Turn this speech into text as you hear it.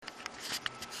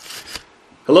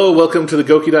Hello, welcome to the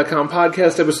Goki.com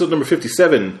podcast, episode number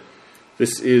 57.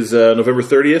 This is November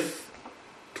 30th,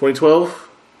 2012,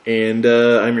 and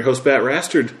I'm your host,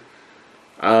 BatRastered.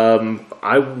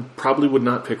 I probably would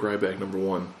not pick Ryback number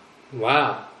one.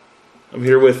 Wow. I'm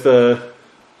here with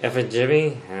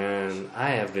FnJimmy, and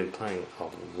I have been playing a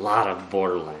lot of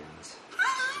Borderlands.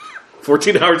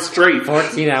 14 hours straight.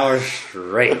 14 hours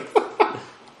straight.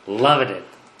 Loving it.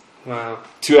 Wow.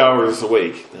 2 hours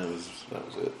awake. That was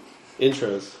it.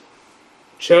 Intros.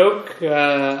 Choke,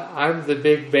 I'm the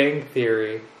Big Bang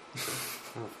Theory.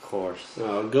 Of course.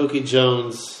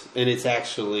 GoukiJones, and it's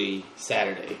actually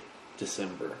Saturday,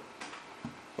 December.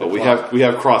 Oh, we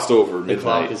have crossed over The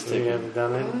clock midnight. is You ticking. haven't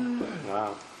done it?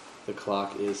 Wow. The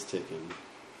clock is ticking.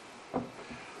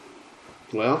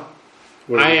 Well,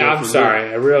 I'm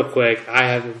sorry, real quick. I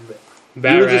have You just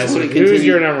BatRastered. wanna Who's continue-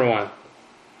 your number one?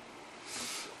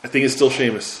 I think it's still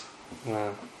Sheamus.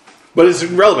 Wow. But it's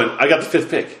irrelevant. I got the fifth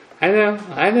pick. I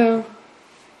know.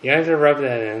 You have to rub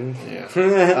that in.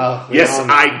 Yeah. Yes,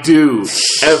 I do.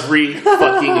 Every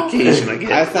fucking occasion I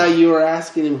get. I thought you were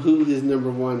asking him who his number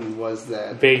one was.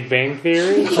 That Big Bang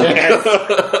Theory?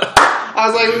 I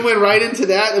was like, we went right into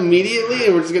that immediately,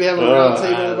 and we're just gonna have a round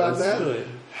table about Let's do that. it.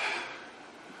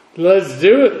 Let's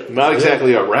do it. Not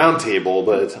exactly a round table,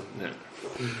 but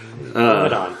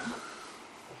Put on.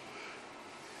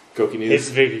 Goki News. It's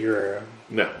Vicky Guerrero.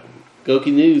 No.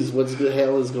 Goki News. What the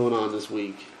hell is going on this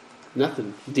week?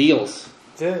 Nothing. Deals.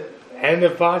 That's it. End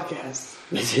of podcast.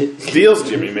 Deals,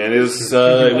 Jimmy, man. It was Deals,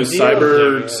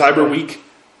 Cyber Jimmy. Week.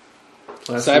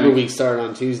 Last Cyber Week started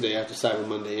on Tuesday after Cyber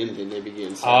Monday ended. They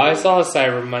began. Oh, I Cyber saw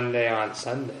Cyber Monday on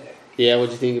Sunday. Yeah,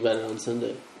 what'd you think about it on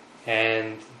Sunday?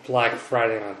 And Black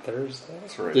Friday on Thursday.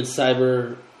 That's right. Did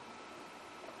Cyber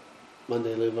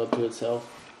Monday live up to itself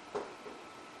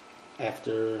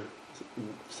after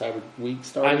Cyber Week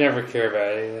started? I never care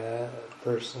about any of that,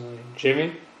 personally.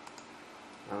 Jimmy?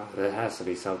 There has to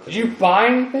be something. Did you buy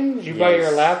anything? Did you buy Yes.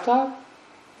 your laptop?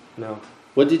 No.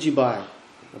 What did you buy?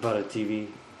 About a TV.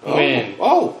 Man.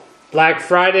 Oh. Black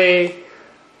Friday,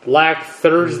 Black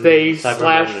Thursday Cyber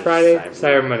slash Monday, Friday, Cyber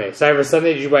Cyber Monday. Cyber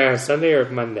Sunday, did you buy on Sunday or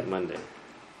Monday? Monday.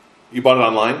 You bought it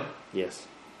online? Yes.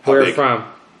 How Where big? from?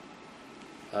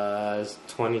 It's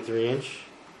 23-inch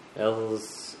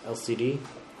LCD.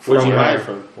 Where'd you From buy where? it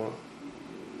from? Well,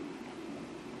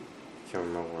 can't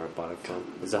remember where I bought it from.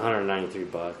 It's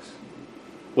 $193.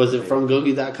 Was it from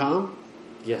Goki.com?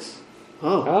 Yes.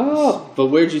 Oh. But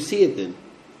where'd you see it then?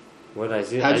 What did I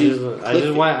see? How'd I you just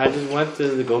click went to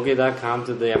the Goki.com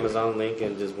to the Amazon link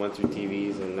and just went through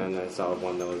TVs, and then I saw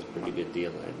one that was a pretty good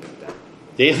deal, and I picked that.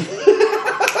 Damn.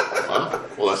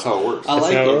 Well, that's how it works. I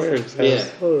like how it it. works.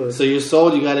 Yeah. So you're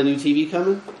sold. You got a new TV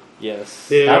coming? Yes.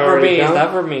 Did it Not for already me. It's come?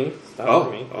 not for me. It's not Oh.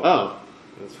 for me. Oh.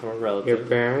 It's for a Your relative.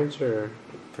 parents or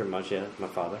Pretty much, yeah. My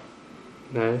father.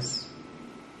 nice?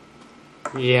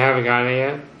 You haven't gotten it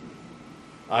yet?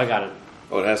 I got it.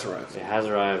 Oh, it has arrived. It has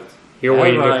arrived. You're It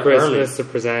waiting for arrived Christmas to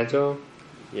present it to them?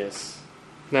 Yes.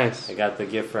 Nice. I got the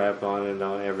gift wrap on it and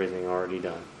everything already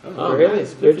done. Oh, Really?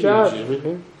 nice. Good for you, job.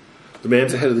 Jimmy. The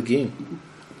man's ahead of the game.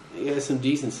 He has some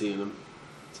decency in him.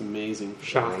 It's amazing.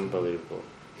 Shocking. Unbelievable.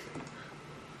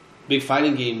 Big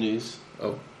fighting game news.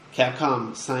 Oh.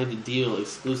 Capcom signed a deal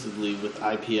exclusively with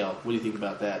IPL. What do you think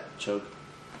about that, Choke?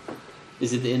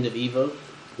 Is it the end of EVO?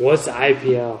 What's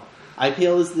IPL?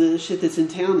 IPL is the shit that's in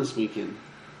town this weekend.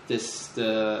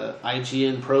 The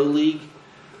IGN Pro League,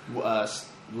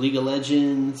 League of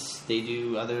Legends. They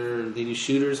do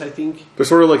shooters, I think. They're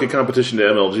sort of like a competition to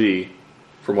MLG,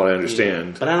 from what I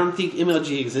understand. But I don't think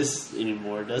MLG exists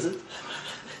anymore, does it?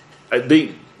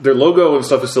 Their logo and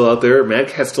stuff is still out there. Mad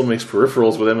Cat still makes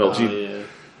peripherals with MLG yeah.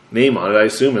 name on it. I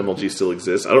assume MLG still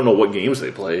exists. I don't know what games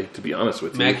they play, to be honest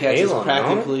with you. Mad Cat is Halo,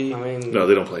 practically. no? I mean, No,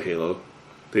 they don't play Halo.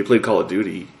 They played Call of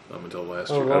Duty until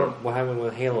last year. I don't- what happened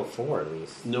with Halo 4 at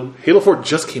least? No. Halo 4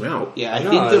 just came out. Yeah, I No,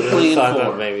 think they're I playing thought that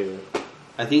 4. maybe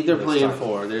I think they're They playing start.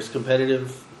 4. There's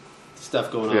competitive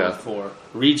stuff going on Yeah. with 4.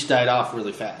 Reach died off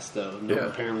really fast, though. No, Yeah.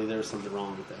 apparently there was something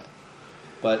wrong with that.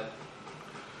 But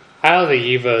I don't think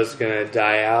EVO's gonna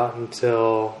die out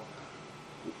until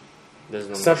there's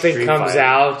no more something Street comes Fighter.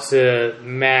 out to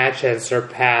match and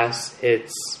surpass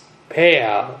its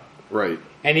payout. Right.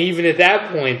 And even at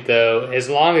that point, though, as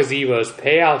long as EVO's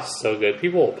payout's so good,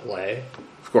 people will play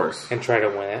Of course. and try to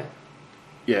win it.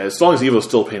 Yeah, as long as Evo's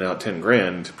still paying out 10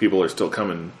 grand, people are still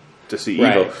coming to see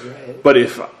Right, Evo. right. But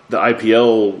if the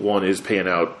IPL one is paying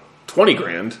out 20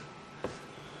 grand,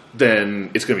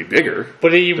 then it's going to be bigger.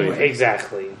 But even if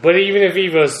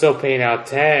Evo's still paying out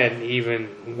 10,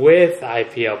 even with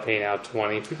IPL paying out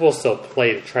 20, people still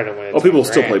play to try to win. People will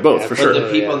still play both for sure. But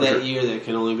the people that year that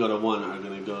can only go to one are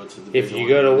going to go to the. If you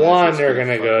go to one, they're going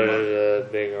to go to the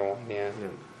bigger one. Yeah.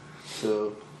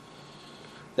 So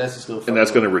that's just going to. And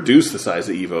that's going to reduce the size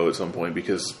of Evo at some point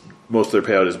because most of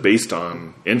their payout is based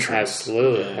on entrance.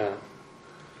 Absolutely. Yeah.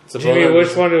 Jimmy,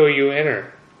 which one will you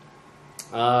enter?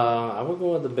 I would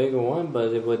go with the bigger one,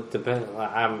 but it would depend.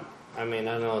 I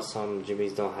know some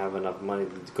Jimmys don't have enough money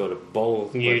to go to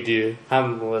both. You do.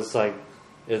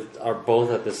 Are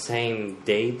both at the same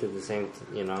date, at the same,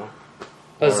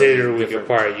 Let's say they're a week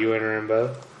apart. You entering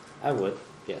both? I would,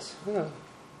 yes. Oh.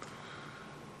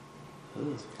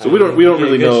 So we don't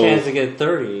really know. Good chance to get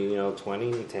 30,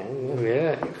 20, 10.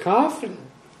 Yeah, you're confident.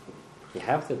 You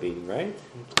have to be, right?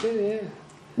 Yeah.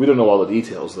 We don't know all the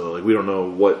details though. Like we don't know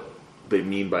what they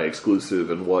mean by exclusive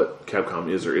and what Capcom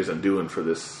is or isn't doing for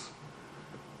this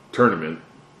tournament.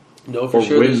 No, for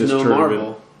sure there's no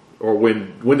Marvel. Or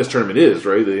when this tournament is,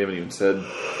 right? They haven't even said.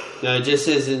 No, it just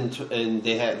says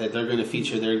that they're going to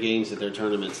feature their games at their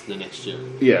tournaments the next year.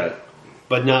 Yeah.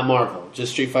 But not Marvel.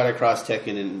 Just Street Fighter Cross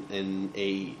Tekken and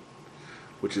AE.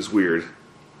 Which is weird.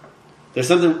 There's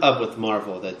something up with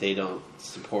Marvel that they don't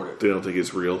support it. They don't think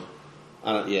it's real.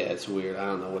 Yeah, it's weird. I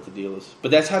don't know what the deal is. But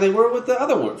that's how they were with the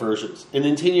other versions. And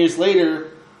then 10 years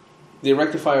later, they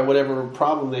rectify whatever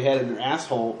problem they had in their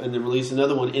asshole and they release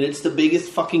another one. And it's the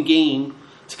biggest fucking game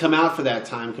to come out for that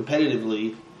time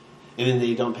competitively. And then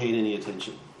they don't pay it any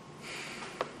attention.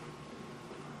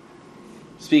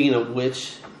 Speaking of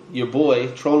which, your boy,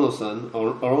 Trono-san,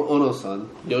 or Ono-san,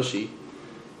 Yoshi,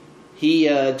 he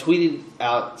tweeted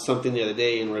out something the other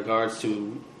day in regards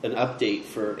to an update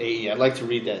for AE. I'd like to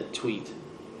read that tweet.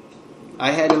 I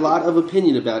had a lot of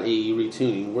opinion about AE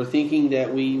retuning. We're thinking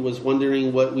that we was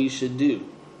wondering what we should do.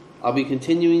 I'll be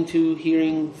continuing to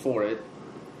hearing for it.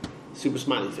 Super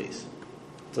smiley face.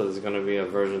 So there's going to be a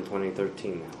version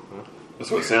 2013 now, huh?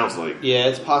 That's what it sounds like. Yeah,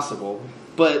 it's possible.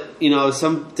 But,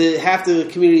 half the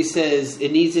community says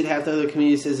it needs it, half the other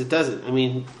community says it doesn't. I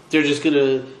mean, they're just going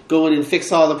to go in and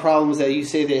fix all the problems that you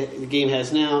say that the game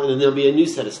has now, and then there'll be a new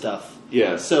set of stuff.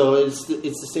 Yeah. So it's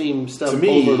the same stuff to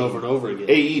me, over and over and over again.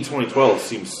 AE 2012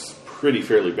 seems pretty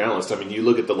fairly balanced. I mean, you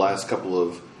look at the last couple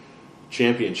of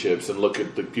championships and look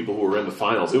at the people who were in the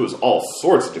finals. It was all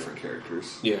sorts of different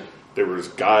characters. Yeah. There was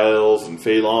Guiles and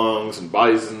Fei Longs and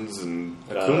Bisons and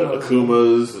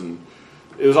Akumas, and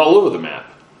it was all over the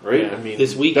map, right? Yeah. I mean,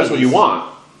 this week that's what you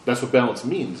want. That's what balance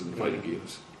means in fighting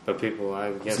games. But people,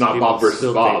 I guess, it's not Bob versus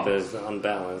still Bob. think there's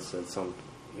unbalanced at some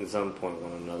point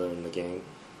one another in the game.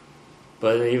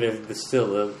 But even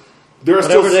still,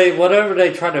 whatever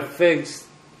they try to fix,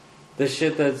 the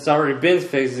shit that's already been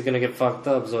fixed is going to get fucked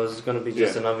up. So it's going to be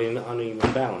just an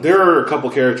uneven balance. There are a couple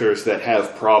characters that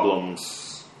have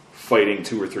problems fighting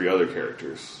 2 or 3 other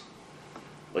characters.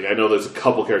 Like I know there's a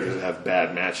couple characters that have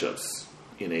bad matchups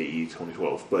in AE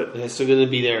 2012, but they're still going to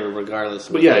be there regardless.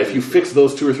 But yeah, if you fix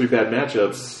those 2 or 3 bad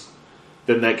matchups,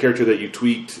 then that character that you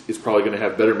tweaked is probably going to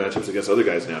have better matchups against other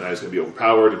guys now. Now he's going to be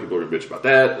overpowered, and people are going to bitch about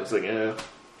that. It's like,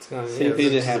 same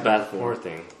thing that happened. The bad 4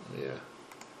 thing. Yeah.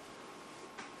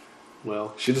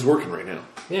 Well, shit is working right now.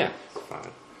 Yeah, it's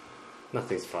fine.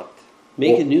 Nothing's fucked.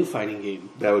 Make a new fighting game.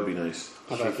 That would be nice.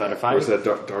 How about Fighter Or is that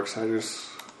Darksiders?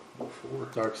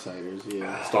 Darksiders,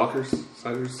 yeah. Stalkers?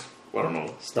 Siders? I don't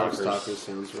know. Stalkers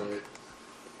sounds right.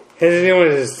 Has anyone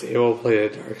at this table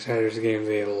played a Darksiders game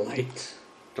they liked?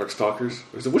 Darkstalkers?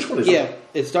 Which one is it? Yeah,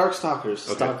 it's Darkstalkers.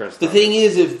 Okay. Stalkers. The thing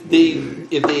is, if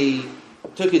they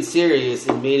took it serious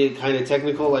and made it kind of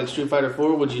technical like Street Fighter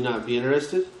 4, would you not be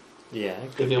interested? Yeah.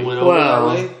 If it went over that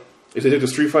way? If they took the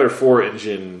Street Fighter 4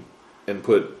 engine and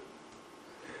put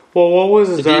Well, what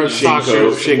was the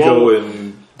Darkstalkers? Shinko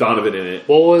and Donovan in it.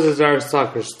 What was the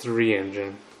Darkstalkers 3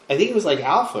 engine? I think it was like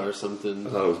Alpha or something. I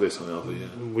thought it was based on Alpha, yeah.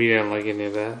 We didn't like any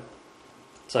of that.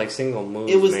 It's like single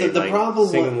moves. It was the problem.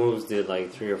 Single moves did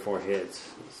like 3 or 4 hits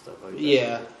and stuff like that.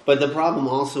 Yeah, but the problem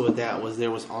also with that was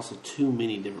there was also too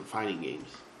many different fighting games.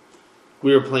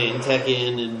 We were playing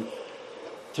Tekken and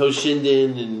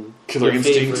Toshinden and Killer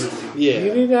Instinct. Yeah,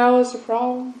 You think that was the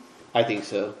problem? I think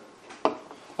so.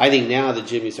 I think now the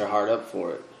Jimmies are hard up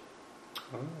for it.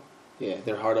 Oh. Yeah,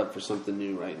 they're hard up for something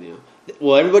new right now.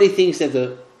 Well, everybody thinks that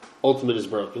the Ultimate is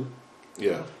broken.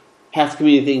 Yeah. Half the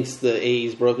community thinks the AE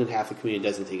is broken, half the community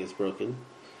doesn't think it's broken.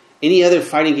 Any other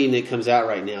fighting game that comes out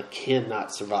right now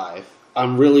cannot survive.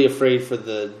 I'm really afraid for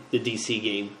the DC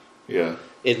game. Yeah.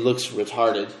 It looks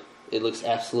retarded. It looks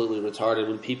absolutely retarded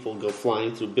when people go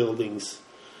flying through buildings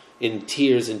in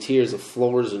tiers and tiers of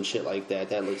floors and shit like that.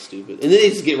 That looks stupid. And then they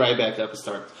just get right back up and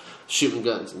start shooting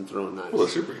guns and throwing knives. Well,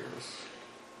 they're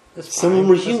superheroes. Some of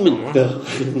them are human, though.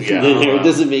 It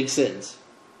doesn't make sense.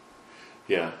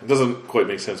 Yeah, it doesn't quite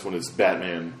make sense when it's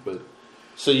Batman, but...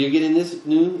 So you're getting this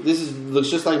new... looks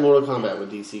just like Mortal Kombat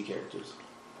with DC characters.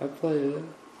 I played it.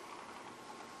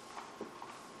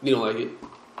 You don't like it?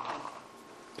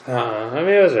 I mean,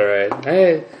 it was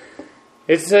alright.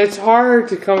 It's hard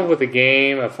to come up with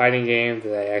a fighting game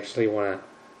that I actually want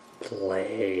to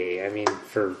play. I mean,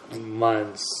 for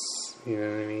months, you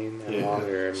know what I mean? And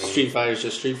longer. I mean, Street Fighter's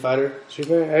just Street Fighter? Street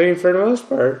Fighter, I mean, for the most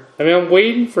part. I mean, I'm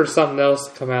waiting for something else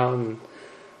to come out, and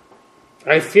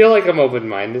I feel like I'm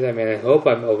open-minded. I mean, I hope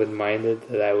I'm open-minded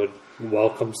that I would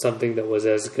welcome something that was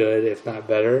as good, if not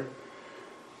better.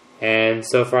 And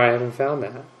so far, I haven't found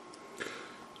that.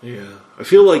 Yeah. I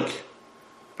feel like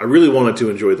I really wanted to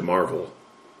enjoy the Marvel,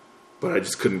 but I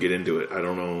just couldn't get into it. I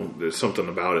don't know. There's something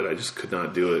about it. I just could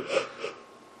not do it.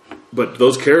 But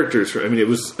those characters, I mean, it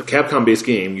was a Capcom-based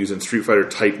game using Street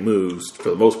Fighter-type moves for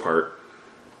the most part,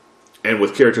 and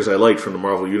with characters I liked from the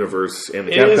Marvel Universe and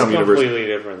the Capcom Universe. It is completely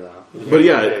different, though. But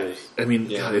yeah, I mean,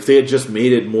 God, if they had just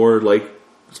made it more like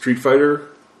Street Fighter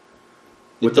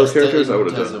with those characters, I would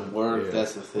have done it. It doesn't work,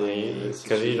 that's the thing.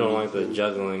 Because you don't like the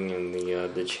juggling and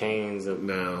the chains.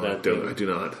 No, I do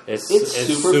not. It's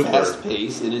super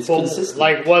fast-paced, and it's consistent.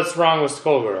 Like, what's wrong with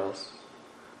Skullgirls?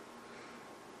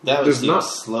 That would seem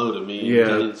slow to me. Yeah. It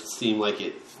didn't seem like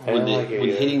it. When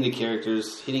hitting the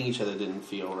characters, hitting each other didn't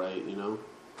feel right, you know?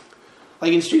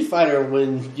 Like in Street Fighter,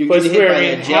 when you're getting hit by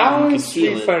a jab, you can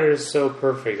feel it. Street Fighter is so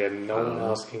perfect and no one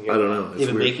else can get it? I don't know. They've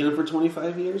been making it for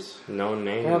 25 years? No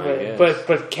name, yeah, I guess.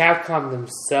 But Capcom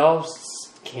themselves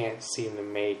can't seem to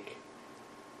make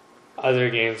other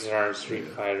games that aren't Street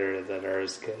Fighter that are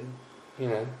as good, you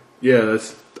know? Yeah,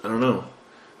 I don't know.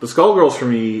 The Skullgirls for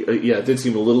me, it did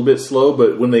seem a little bit slow,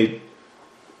 but when they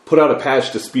put out a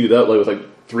patch to speed it up, like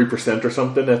with 3% or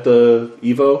something at the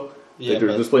Evo, they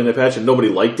were displaying that patch and nobody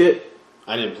liked it.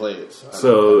 I didn't play it.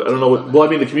 So I don't know what... Well, I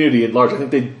mean, the community at large, I think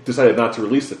they decided not to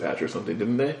release the patch or something,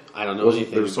 didn't they? I don't know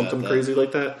anything there was about something that. crazy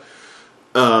like that?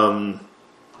 I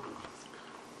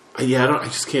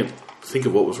just can't think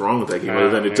of what was wrong with that game. Other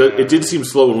than it did seem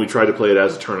slow when we tried to play it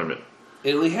as a tournament.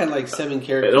 It only had like 7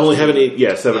 characters. It only having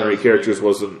 7 or 8 characters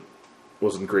wasn't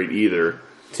great either.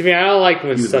 To me, I don't like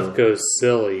when stuff goes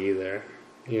silly either.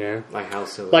 You know, like how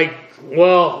silly? Like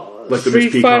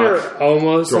Street Fighter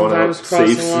almost sometimes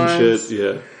crosses the lines. And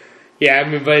shit. Yeah, I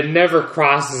mean, but it never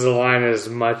crosses the line as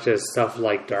much as stuff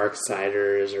like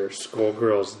Darksiders or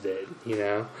Skullgirls did. You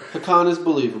know, Hakan is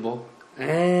believable.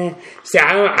 See,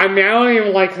 I don't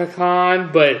even like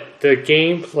Hakan, but the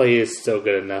gameplay is still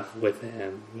good enough with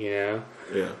him. You know.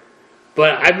 Yeah.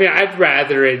 But I mean, I'd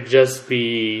rather it just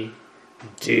be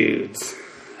dudes.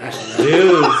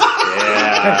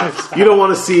 Yeah. You don't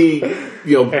want to see,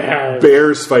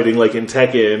 bears fighting like in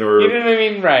Tekken or... You know what I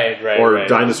mean? Right. Or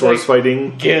dinosaurs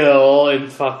fighting. Gil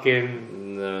and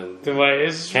fucking...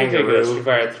 It's ridiculous. Street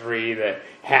Fighter 3, the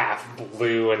half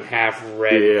blue and half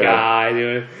red guy.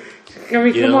 I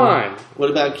mean, come on.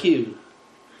 What about Cube?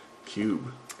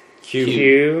 Cube.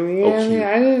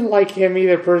 Yeah, I didn't like him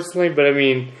either personally, but I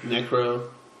mean... Necro.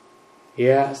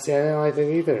 Yeah, see, I didn't like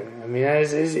that either. I mean,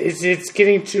 it's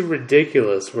getting too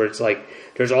ridiculous where it's like,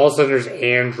 there's all of a sudden there's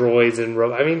androids and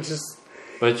robots. I mean, just...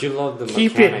 But you love the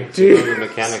keep mechanics. It, dude. You love the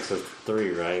mechanics of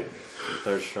 3, right?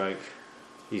 Third Strike.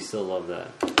 You still love that.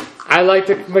 I like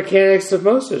the mechanics of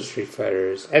most of Street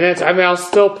Fighters. And I'll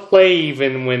still play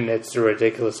even when it's a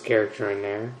ridiculous character in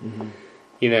there. Mm-hmm.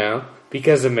 You know?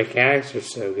 Because the mechanics are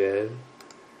so good.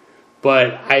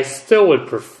 But I still would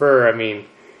prefer,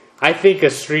 I think a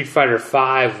Street Fighter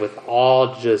 5 with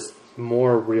all just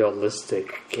more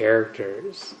realistic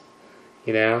characters.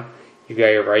 You know? You got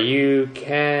your Ryu,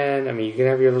 Ken. You can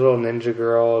have your little ninja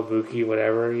girl, Ibuki,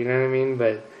 whatever. You know what I mean?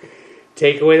 But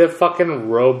take away the fucking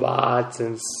robots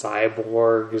and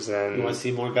cyborgs and... You want to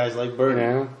see more guys like Bird? You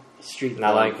know? Street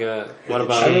Not like... what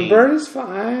about... Bird is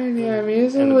fine. Yeah,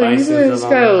 he's got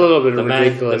a little bit of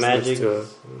ridiculousness to it.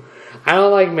 I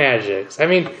don't like magics.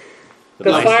 The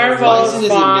Fireball is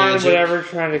fine, whatever,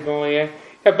 trying to go in.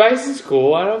 Yeah, Bison's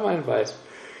cool. I don't mind Bison.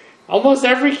 Almost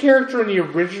every character in the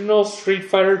original Street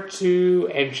Fighter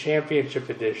 2 and Championship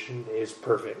Edition is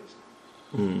perfect.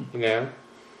 You know?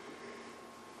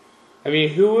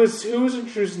 Who was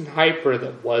introduced in Hyper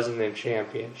that wasn't in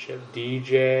Championship?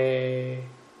 DJ...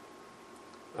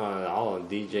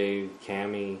 DJ,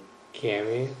 Cammy,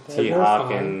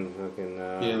 T-Hawk, and fucking...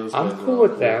 I'm cool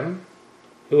with them.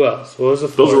 Who else? What was the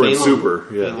Those were in Super.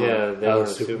 Yeah, they were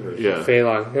Super. Yeah.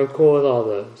 Phelan. I'm cool with all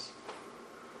those.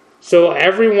 So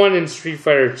everyone in Street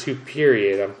Fighter 2,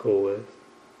 period, I'm cool with.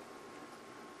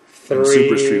 And 3...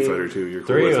 Super Street Fighter 2, you're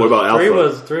cool with. What about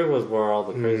Alpha? 3 was where all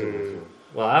the crazy ones were.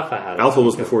 Well, Alpha had it. Alpha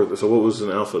was before, so what was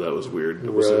an Alpha that was weird?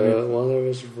 Well, there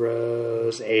was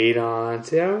Rose, Adon.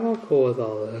 See, I'm not cool with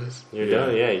all those. You're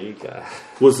done? Yeah, you got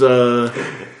Was, There's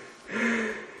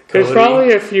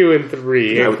probably a few in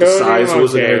 3. Yeah, with the size, what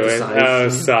was it? Okay The with?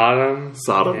 size. Sodom.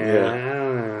 Sodom, I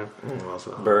yeah. don't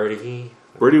know. Birdie.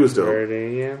 Birdie was dope.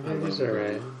 Birdie, yeah, Birdie's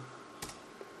alright.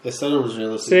 The Southern was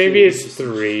realistic. So maybe it's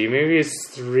 3. Maybe it's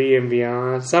 3 and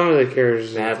beyond. Some of the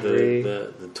characters They in had 3.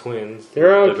 the twins.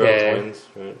 They're The okay. girl twins,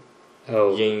 right?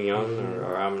 Oh. Yin and Young,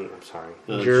 or I'm sorry.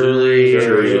 Jury.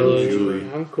 Jury.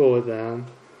 I'm cool with them.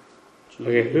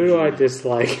 Okay, who do I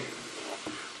dislike?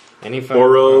 Any from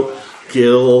Oro,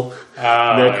 Gil,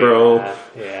 Necro.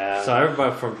 Yeah. So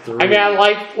everybody from 3. I mean, I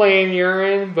like playing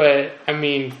Urine, but I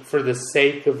mean, for the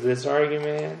sake of this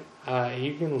argument,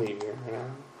 you can leave Urine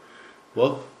out.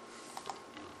 Well,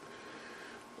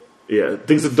 Yeah,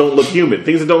 things that don't look human.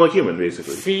 Things that don't look human,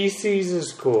 basically. Feces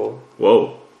is cool.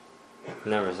 Whoa.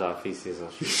 Never saw feces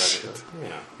on Street Fighter.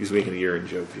 Yeah, He's making a urine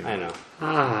joke. You know. I know.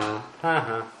 Ah.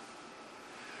 Haha.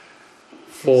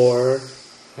 4.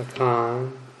 A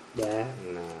con. That.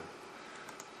 No.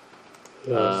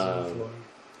 Who else is 4?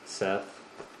 Seth.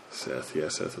 Seth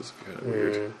was kind of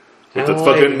weird. I With the don't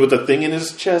fucking like- with the thing in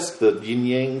his chest, the yin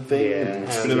yang thing, Yeah.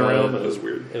 and spinning around. That was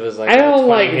weird. It was like I don't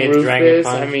like 20-hit Dragon Rufus.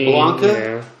 Punch. I mean,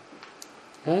 Blanca?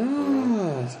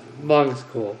 Blanca's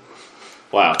cool.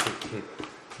 Wow.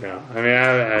 No, I mean,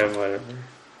 I whatever.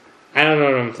 I don't know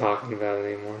what I'm talking about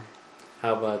anymore.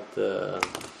 How about the?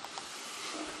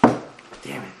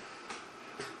 Damn it!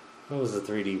 What was the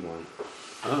 3D one?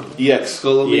 oh. EX.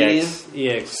 Skullomania?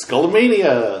 EX.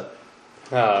 Skullomania.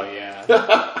 Oh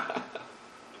yeah.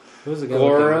 Who was the guy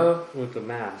Goro? with the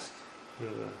mask?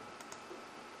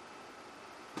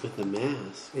 With the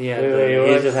mask. Yeah, Wait, he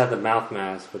what? just had the mouth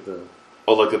mask with the.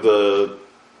 Oh, like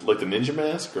the ninja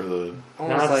mask or the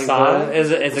Almost Not like Sonic?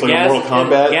 it's a like gas, a Mortal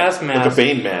Kombat gas like a mask,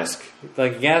 Bane mask.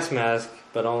 like a gas mask,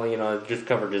 but only it just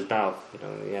covered his mouth.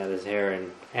 He had his hair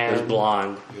and it was And-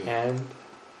 blonde. And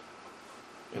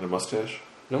And a mustache.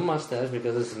 No mustache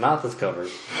because his mouth is covered.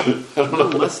 No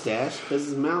mustache because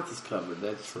his mouth is covered.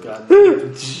 That's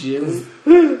goddamn Jim.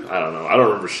 I don't know. I don't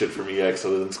remember shit from EX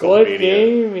other than what Skullomania.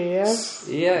 game? Yeah.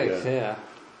 Yeah.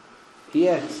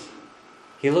 Yes.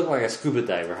 He looked like a scuba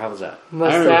diver. How was that?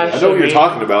 Mustache. I know what you're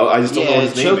talking about. I just don't know what Yeah,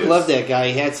 his name Choke is. loved that guy.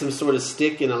 He had some sort of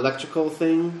stick and electrical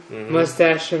thing.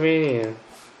 Mustache Mania.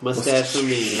 Mustache for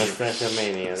me. Mustache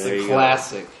Mania. It's There a you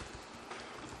classic.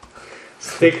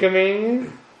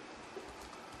 Stickamania.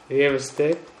 Do you have a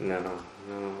stick? go. No.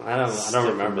 I don't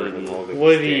remember the movie.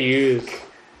 What did he use?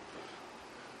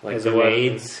 Like as a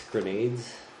grenades.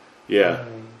 Yeah.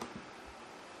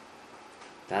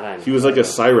 That I know. He was like a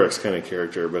Cyrex kind of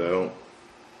character, but I don't.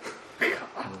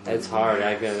 It's hard.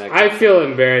 I feel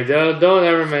embarrassed. Don't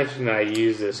ever mention I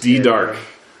use this. D-Dark.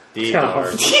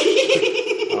 D-Dark.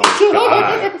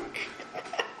 Oh,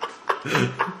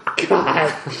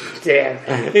 God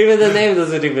damn. Even the name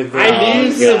doesn't even. I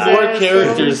use Some God. more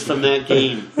characters from that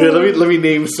game. Yeah, let me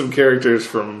name some characters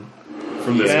from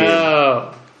this game.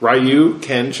 No. Ryu,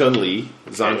 Ken, Chun-Li,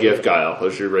 Zangief, Guile.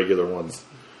 Those are your regular ones.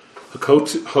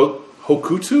 Hokuto?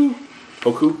 Hokuto.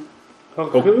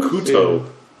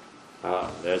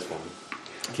 Oh, there's one.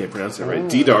 I can't pronounce it right.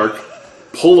 D-Dark,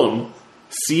 Pullum,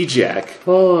 C-Jack,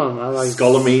 Pull him. I like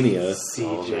Skullomania.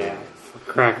 CJ.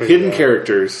 Cracker Hidden Jack.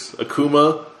 characters: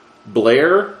 Akuma,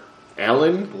 Blair,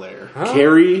 Alan, Blair. Huh?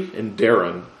 Carrie, and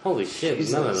Darren. Holy shit!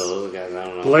 Jesus. None of those guys. I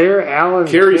don't know. Blair, Allen,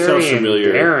 Carrie Carey, sounds and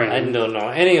familiar. Darren. I don't know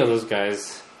any of those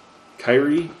guys.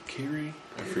 Carrie?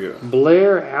 I forget.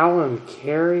 Blair, Allen,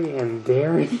 Carey, and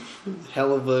Darren.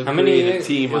 Hell of a How many creative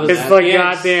team it on was- It's that. like EX.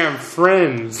 goddamn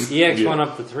friends. EX Yeah. went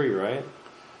up to 3, right?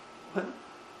 I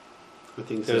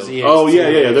think There's so. EX2 Oh, yeah.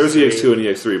 and There's EX3. EX2 and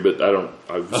EX3, but I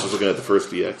was just looking at the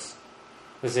first EX.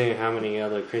 Let's see how many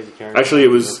other crazy characters. Actually,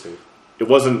 it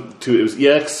wasn't 2, it was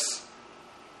EX,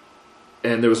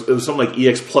 and it was something like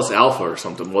EX plus Alpha or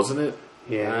something, wasn't it?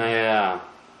 Yeah. Yeah.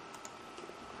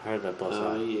 I heard that plus Oh,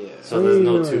 out. yeah. So there's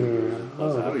no 2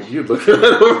 plus What are out. you looking at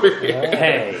over here?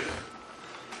 Hey,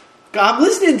 God, I'm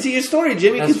listening to your story,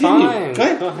 Jimmy. that's Continue. fine. Go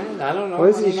ahead. Go ahead. I don't know. What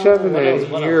is I he don't know. shoving What else? a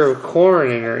What ear else? of corn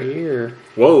in her ear?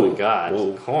 Whoa. Oh my God,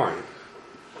 Whoa. corn.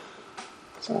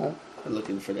 I'm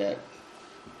looking for that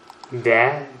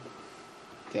Dad?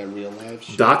 real life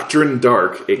shit. Doctrine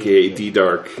Dark, aka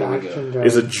D-Dark, Doctrine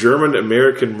is a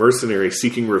German-American mercenary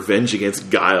seeking revenge against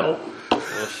Guile.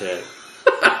 Oh shit.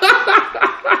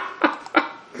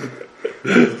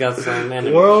 He's got some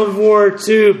enemies. World War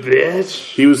II,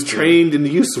 bitch. He was trained in the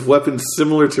use of weapons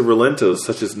similar to Relentos,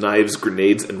 such as knives,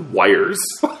 grenades, and wires.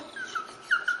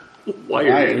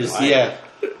 Wires. Yeah.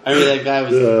 I mean, that guy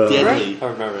was deadly. I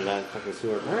remember that fucking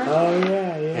sword. Oh,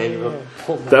 yeah. And you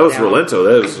pulled That was down. Relento.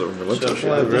 That was a Relento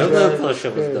shit. The Relento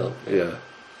shit was dope. Yeah.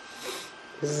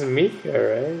 This is Mika,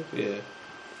 right? Yeah.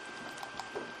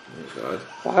 Oh, God.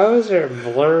 Why was there a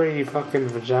blurry fucking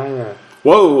vagina?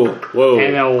 Whoa.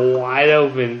 And a wide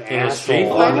open In a street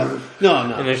asshole? fight? No.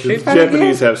 In a The street fight?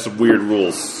 Japanese have some weird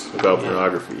rules about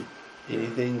pornography.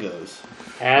 Anything goes.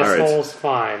 Asshole's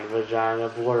fine, vagina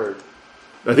blurred.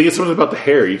 I think it's something about the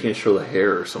hair. You can't show the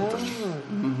hair or something.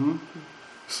 Mm-hmm.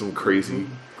 Some crazy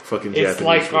fucking Japanese It's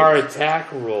like our rules.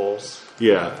 attack rules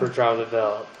Yeah. for Drop the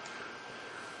Belt.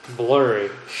 Blurry.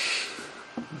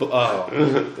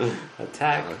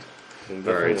 Attack in different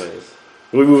Alright. ways.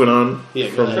 Are we moving on Yeah,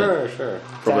 go from, ahead. Sure.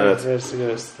 from Time that? for us to go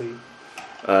to sleep.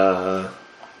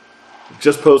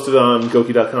 Just posted on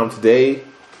Goki.com today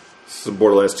some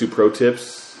Borderlands 2 pro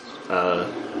tips.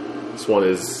 This one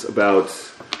is about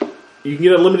you can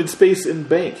get unlimited space in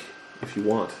bank if you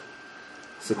want.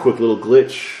 It's a quick little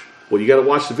glitch. Well, you got to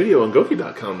watch the video on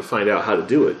Goki.com to find out how to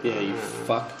do it. Yeah, you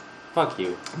fuck. Fuck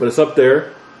you. But it's up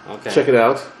there. Okay. Check it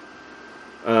out.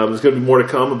 There's going to be more to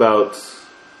come about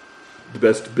the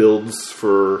best builds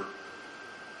for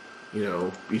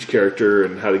each character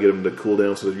and how to get them to cool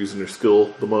down so they're using their skill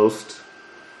the most.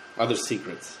 Other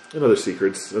secrets. And other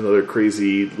secrets and other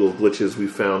crazy little glitches we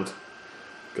found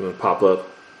going to pop up.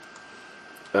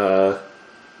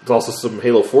 There's also some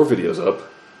Halo 4 videos up.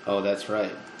 Oh, that's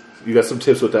right. You got some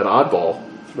tips with that Oddball.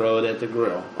 Throw it at the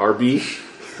grill. RB.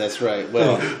 That's right.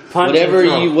 Well, Punch and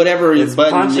throw. whatever It's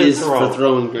button punch and is throw. for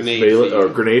throwing grenades. Melee, or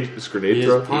grenade. It's grenade You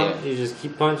throw. just, punch, Yeah. you just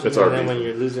keep punching, That's and RB. then when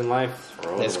you're losing life,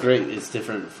 throw That's it away. great. It's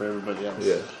different for everybody else.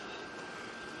 Yeah.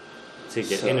 To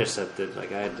get So- intercepted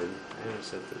like I did. I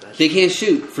intercepted that They shit. can't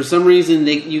shoot. For some reason,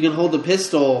 you can hold the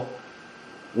pistol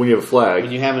When you have a flag.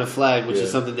 when you're having a flag, which Yeah.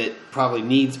 is something that probably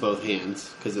needs both hands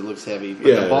because it looks heavy. But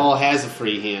Yeah. the ball has a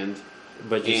free hand,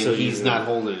 But you and still he's using not it.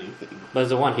 holding anything. But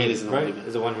it's a one It hit, isn't right? holding it.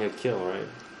 It's a one hit kill, right?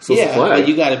 So it's a Yeah, flag. but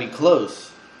you got to be close.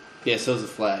 Yeah, so's a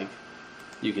flag.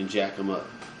 You can jack them up.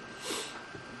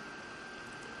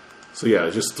 So yeah,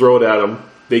 just throw it at them.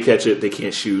 They catch it. They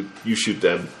can't shoot. You shoot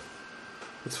them.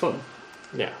 It's fun.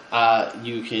 Yeah.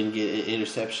 You can get an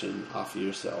interception off of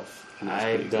yourself. and that's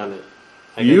pretty I've done good. it.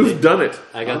 I You've done it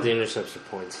I got the interception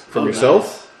points. from Oh,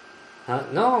 yourself. Huh?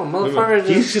 No, motherfucker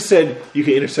He just... just said you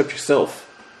can intercept yourself,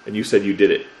 and you said you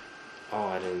did it. Oh,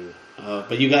 I didn't...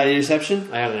 But you got an interception?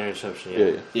 I have an interception,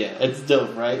 Yeah. Yeah, it's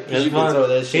dope, right? 'Cause It's you can fun. throw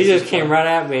that shit. He just so came far. right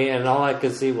at me, and all I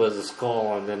could see was a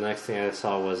skull, and the next thing I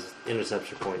saw was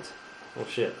interception points. Oh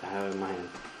shit, I have it in my hand.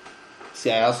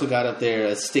 See, I also got up there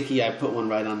a sticky. I put one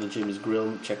right on the Jimmy's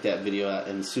grill. Check that video out.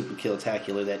 And Super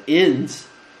Kill-tacular that ends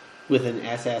with an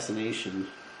assassination,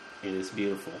 and it's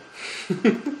beautiful.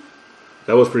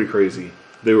 That was pretty crazy.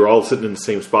 They were all sitting in the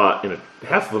same spot,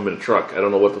 half of them in a truck. I don't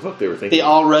know what the fuck they were thinking. They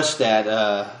all rushed that.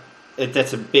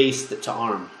 That's a base to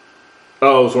arm.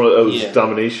 Oh, it was one of those Yeah.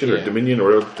 Domination or Yeah. Dominion or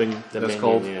whatever thing that's Dominion,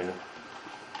 called. yeah.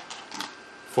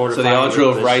 So they all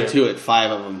drove right to it.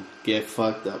 5 of them get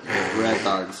fucked up.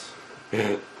 Retards.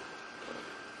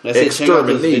 I say check out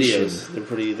those Extermination.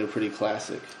 videos. They're pretty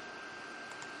classic.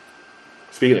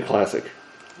 Speaking of classic,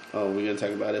 Oh, we're gonna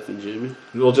talk about FnJimmy.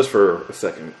 well, just for a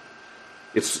second,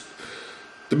 it's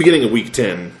the beginning of week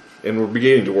 10, and we're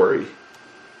beginning to worry.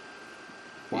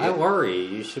 Why worry?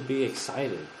 You should be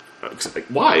excited. Like,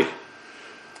 why?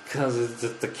 Because it's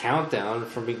just the countdown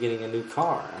for me getting a new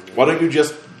car. I mean, Why don't you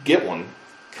just get one?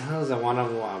 Because I want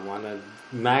to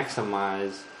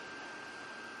maximize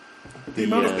The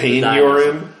amount of the pain dynamism.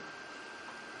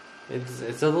 you're in.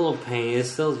 It's a little pain. It's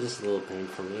still just a little pain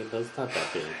for me, but it's not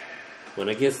that big. When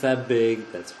it gets that big,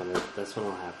 that's when it'll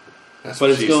happen. That's But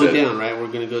what it's she going said. down, right? We're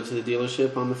gonna go to the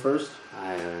dealership on the 1st.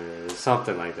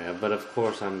 Something like that. But of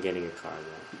course, I'm getting a car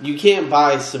then. You can't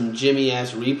buy some Jimmy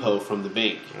ass repo from the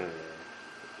bank,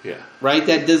 Yeah. right?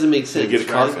 That doesn't make You sense. get a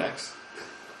right? Carfax.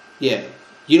 Yeah.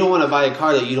 You don't want to buy a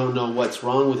car that you don't know what's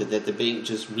wrong with it, that the bank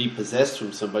just repossessed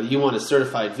from somebody. You want a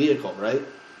certified vehicle, right?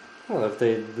 Well, if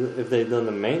they've done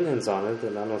the maintenance on it,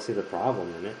 then I don't see the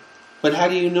problem in it. But how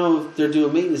do you know if they're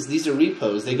doing maintenance? These are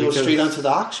repos. They go Because- straight onto the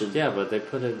auction. Yeah, but they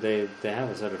put it. They have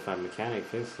a certified mechanic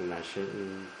fixing that shit,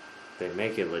 and they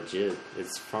make it legit.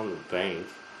 It's from the bank.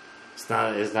 It's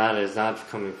not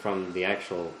coming from the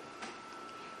actual.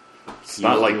 It's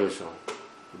not like dealership.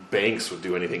 banks would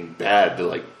do anything bad to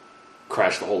like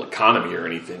crash the whole economy or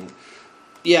anything.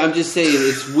 Yeah, I'm just saying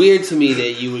it's weird to me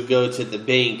that you would go to the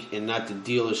bank and not the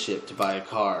dealership to buy a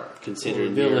car,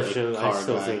 considering the you're a dealership, car I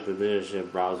still guy. think the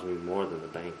dealership robs me more than the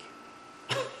bank.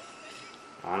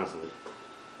 Honestly.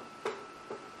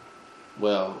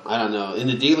 Well, I don't know. In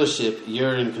the dealership,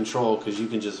 you're in control because you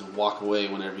can just walk away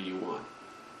whenever you want.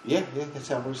 Yeah, that's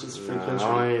how it works. It's a free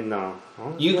country. No.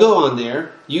 You go on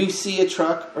there, you see a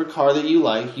truck or car that you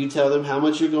like, you tell them how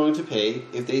much you're going to pay.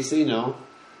 If they say no,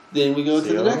 then we go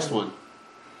to the next one.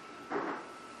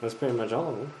 That's pretty much all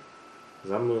of them.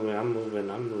 Because I'm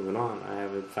moving on. I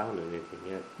haven't found anything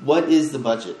yet. What is the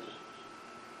budget?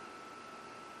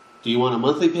 Do you want a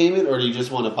monthly payment or do you just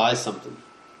want to buy something?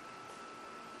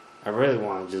 I really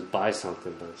want to just buy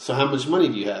something, but So how much money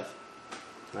do you have?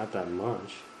 not that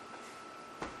much.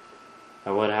 I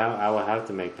would have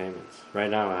to make payments. Right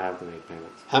now, I have to make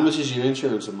payments. How much is your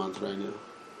insurance a month right now?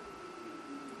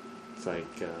 It's like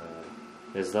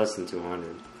it's less than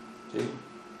 200. Damn.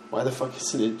 Why the fuck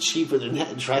isn't it cheaper than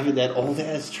that driving that old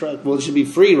ass truck? Well, it should be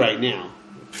free right now.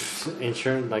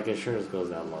 Insurance goes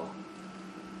that low.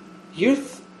 You're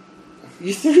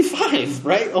 35,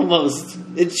 right? Almost.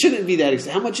 It shouldn't be that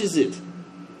expensive. How much is it?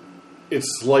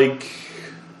 It's like...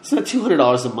 It's not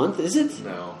 $200 a month, is it?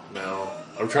 No.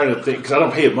 I'm trying to think, because I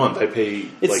don't pay a month. I pay...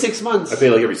 It's 6 months. I pay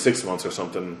like every 6 months or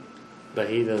something. But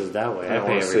he does it that way. I don't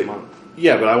pay wanna every say- month.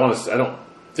 Yeah, but I don't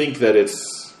think that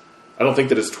it's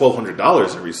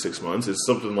 $1,200 every 6 months. It's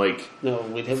something like... No,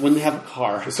 we wouldn't have a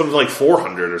car. It's something like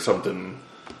 $400 or something.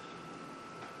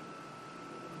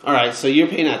 All right, so you're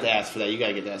paying out the ass for that. You got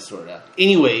to get that sorted out.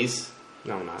 Anyways,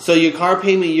 No, I'm not. so your car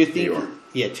payment, you're thinking... You are.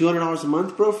 Yeah, $200 a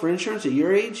month, bro, for insurance at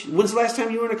your age? When's the last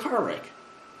time you were in a car wreck?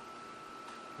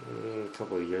 A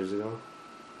couple of years ago.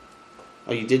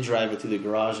 Oh, you did drive it through the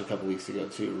garage a couple weeks ago,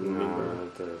 too, remember? No,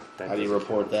 that How do you doesn't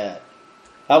report count. that?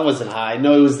 I wasn't high.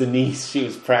 No, it was the niece. She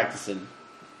was practicing.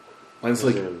 Mine's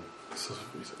like Listen,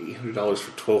 $800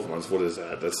 for 12 months. What is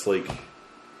that? That's like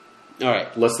All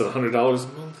right. less than $100 a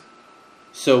month?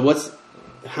 So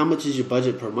how much is your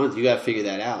budget per month? You got to figure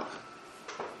that out.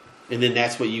 And then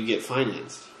that's what you get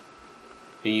financed.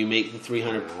 And you make the $300.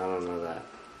 I don't know that.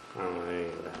 I don't know any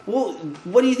of that. Well,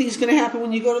 what do you think is going to happen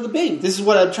when you go to the bank? This is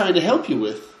what I'm trying to help you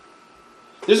with.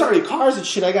 There's already cars and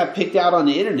shit I got picked out on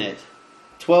the internet.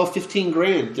 12, 15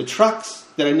 grand. The trucks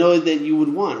that I know that you would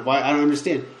want. Why? I don't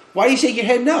understand. Why do you shake your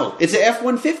head no? It's an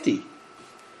F-150.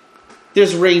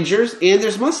 There's Rangers and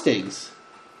there's Mustangs.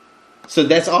 So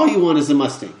that's all you want is a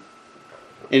Mustang.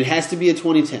 And it has to be a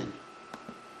 2010.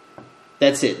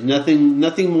 That's it.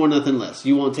 Nothing more, nothing less.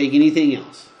 You won't take anything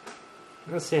else.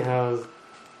 Let's see how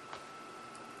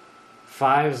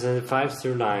 5s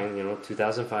through 9,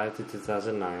 2005 to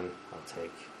 2009, I'll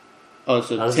take. Oh,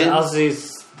 so I'll see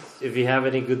if you have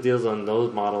any good deals on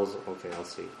those models. Okay, I'll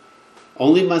see.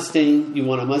 Only Mustang. You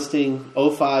want a Mustang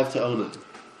 05 to 09.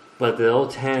 But the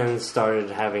 010s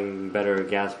started having better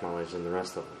gas mileage than the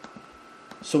rest of them.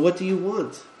 So what do you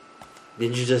want?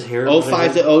 Did you just hear it?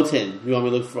 05 to 010. You want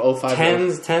me to look for 05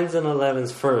 10s and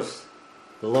 11s first.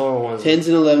 The lower ones. 10s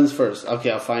and 11s first.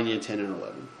 Okay, I'll find you a 10 and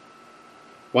 11.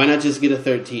 Why not just get a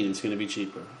 13? It's going to be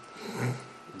cheaper.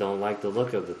 Don't like the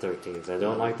look of the 13s. I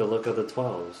don't like the look of the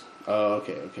 12s. Oh,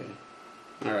 okay.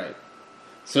 All right.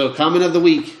 So, comment of the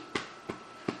week.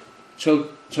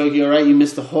 Choki, all right? You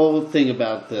missed the whole thing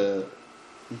about the.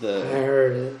 I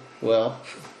heard it. Well,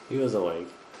 He was awake.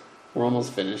 we're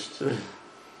almost finished.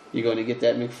 You going to get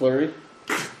that McFlurry?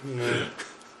 No.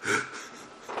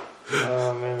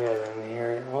 Oh, maybe I didn't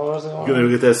hear it. What was it? You gonna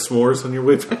get that s'mores on your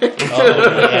way back?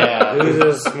 Oh, yeah. These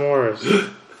are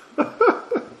s'mores.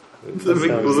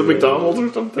 Was it McDonald's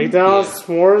or something? McDonald's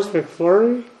s'mores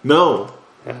McFlurry? No.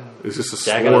 It's just a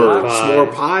Jack in the Box?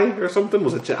 s'more pie or something?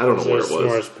 Was it? I don't know what it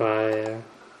was. S'mores pie, yeah.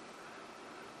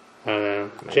 I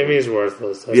don't know. Jimmy's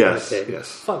worthless. That's Yes, my take. yes.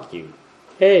 Fuck you.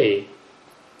 Hey,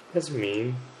 that's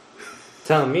mean.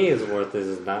 Telling me it's worthless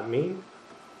is not mean.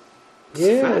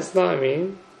 Yeah, fact. it's not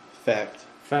mean. Fact.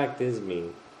 Fact is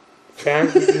mean.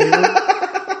 Fact is mean.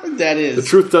 That is. The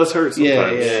truth does hurt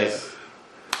sometimes. Yeah.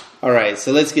 All right,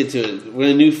 so let's get to it. We're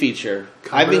in a new feature.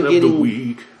 I've been Comment of the getting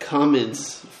week.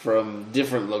 comments from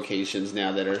different locations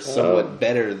now that are somewhat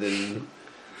better than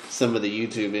some of the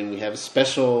YouTube, and we have a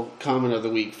special comment of the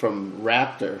week from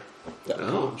Raptor.com.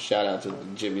 Oh. Shout out to the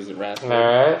Jimmy's at Raptor.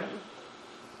 Alright.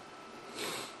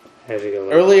 How'd you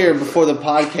go? Earlier, before the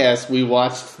podcast, we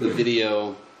watched the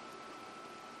video.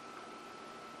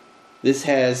 This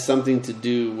has something to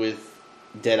do with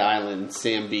Dead Island,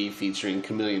 Sam B featuring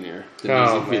Chameleonaire, the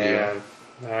music video.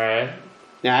 Man. Alright.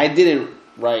 Now, I didn't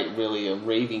write really a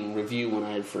raving review when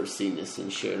I had first seen this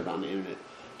and shared it on the internet.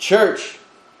 Church,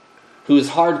 who is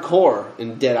hardcore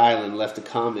in Dead Island, left a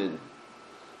comment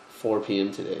 4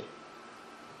 p.m. today.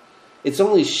 It's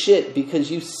only shit because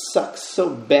you suck so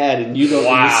bad and you don't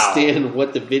understand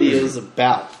what the video's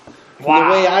about. From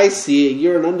the way I see it,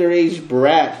 you're an underage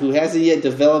brat who hasn't yet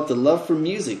developed a love for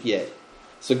music yet.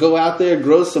 So go out there,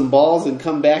 grow some balls, and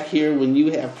come back here when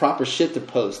you have proper shit to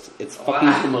post. It's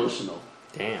fucking promotional.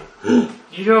 Damn.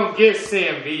 You don't get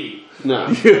Sam B. No.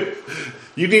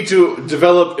 You need to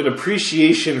develop an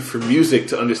appreciation for music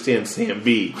to understand Sam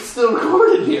B. It's still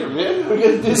recorded here, man. We're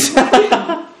going to do something.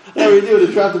 How are we doing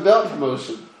a Drop the Belt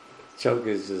promotion? Choke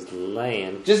is just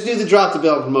laying. Just do the Drop the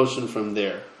Belt promotion from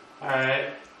there. Alright.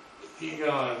 Keep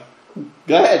going.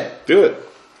 Go ahead. Do it.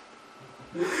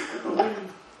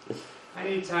 I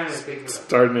need time to think about it.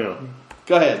 Start now.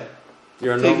 Go ahead.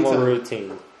 Your Take your normal time.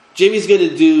 routine. Jimmy's going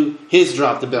to do his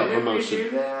Drop the Belt Didn't we promotion. do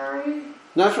that already?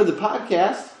 Not for the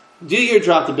podcast. Do your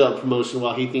Drop the Belt promotion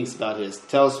while he thinks about his.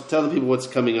 Tell the people what's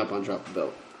coming up on Drop the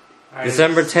Belt. Alright,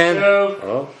 December 10th. So,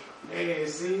 Oh. hey,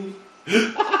 see?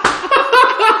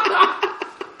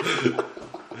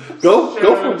 Go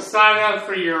for it. Sign up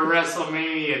for your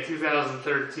WrestleMania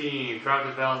 2013 Drop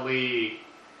the Belt League.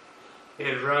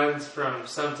 It runs from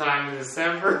sometime in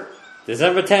December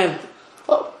December 10th.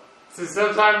 Oh, to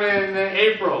sometime in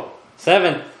April.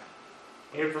 7th.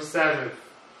 April 7th.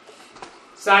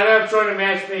 Sign up, join a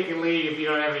matchmaking league if you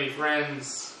don't have any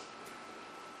friends.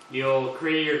 You'll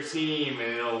create your team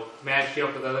and it'll match you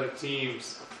up with other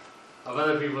teams of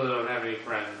other people that don't have any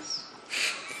friends.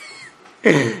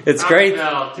 It's great.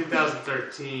 Belt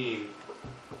 2013.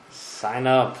 Sign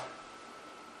up.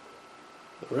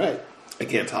 all right. I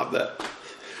can't top that.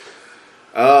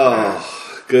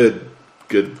 Oh, good.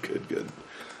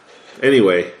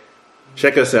 Anyway,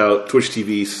 check us out, Twitch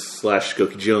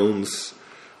TV/GoukiJones.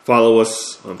 Follow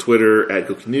us on Twitter at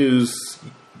GoukiNews,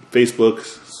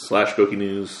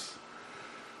 Facebook/GoukiNews,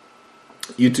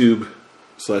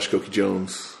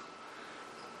 YouTube/GoukiJones.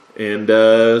 And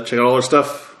check out all our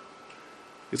stuff.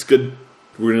 It's good.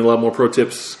 We're going to a lot more pro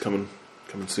tips coming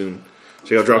soon.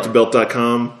 Check out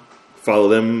DropTheBelt.com. Follow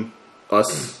them,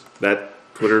 us, that,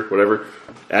 Twitter, whatever,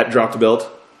 at DropTheBelt.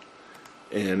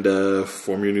 And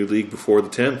form your new league before the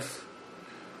 10th.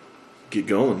 Get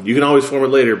going. You can always form it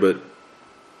later, but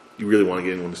you really want to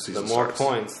get in when the season The more starts.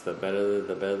 points, the better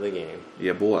the game.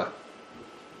 Yeah, boy.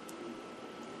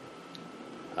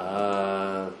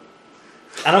 I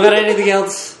don't got anything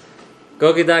else.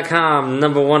 Gouki.com,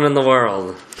 #1 in the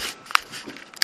world.